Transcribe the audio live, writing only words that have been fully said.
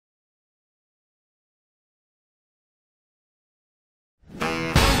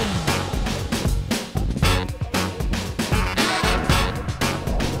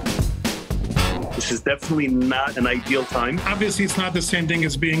which is definitely not an ideal time. Obviously, it's not the same thing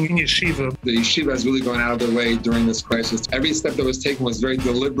as being in yeshiva. The yeshiva has really gone out of their way during this crisis. Every step that was taken was very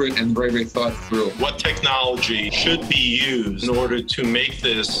deliberate and very, very thought through. What technology should be used in order to make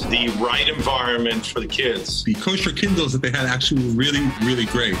this the right environment for the kids? The kosher Kindles that they had actually were really, really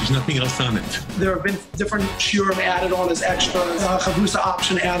great. There's nothing else on it. There have been different shiurim added on as extras, chavrusa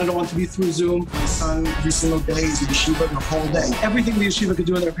option added on to be through Zoom. My son every single day is in yeshiva the whole day. Everything the yeshiva could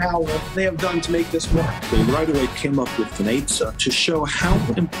do in their power, they have done to make this work. They right away came up with an eitzah to show how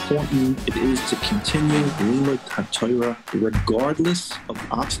important it is to continue limud haTorah regardless of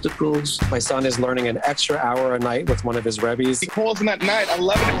obstacles. My son is learning an extra hour a night with one of his rebbes. He calls them at night,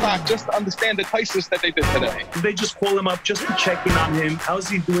 11 o'clock, just to understand the crisis that they did today. They just call him up just to check in on him. How's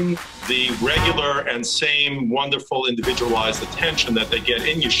he doing? The regular and same wonderful individualized attention that they get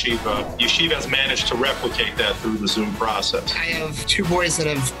in yeshiva, yeshiva has managed to replicate that through the Zoom process. I have two boys that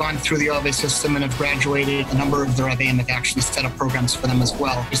have gone through the Ohavei system and have graduated. A number of the Rebbeim have actually set up programs for them as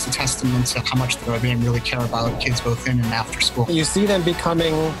well. Just a testament to how much the Rebbeim really care about kids both in and after school. You see them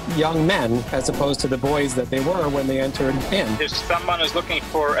becoming young men as opposed to the boys that they were when they entered in. If someone is looking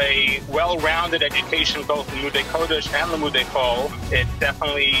for a well-rounded education, both in Limudei Kodesh and Limudei Kol, it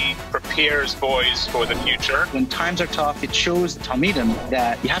definitely prepares boys for the future. When times are tough, it shows the Talmidim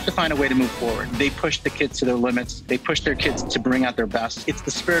that you have to find a way to move forward. They push the kids to their limits. They push their kids to bring out their best. It's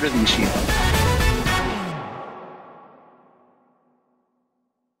the spirit of the yeshiva.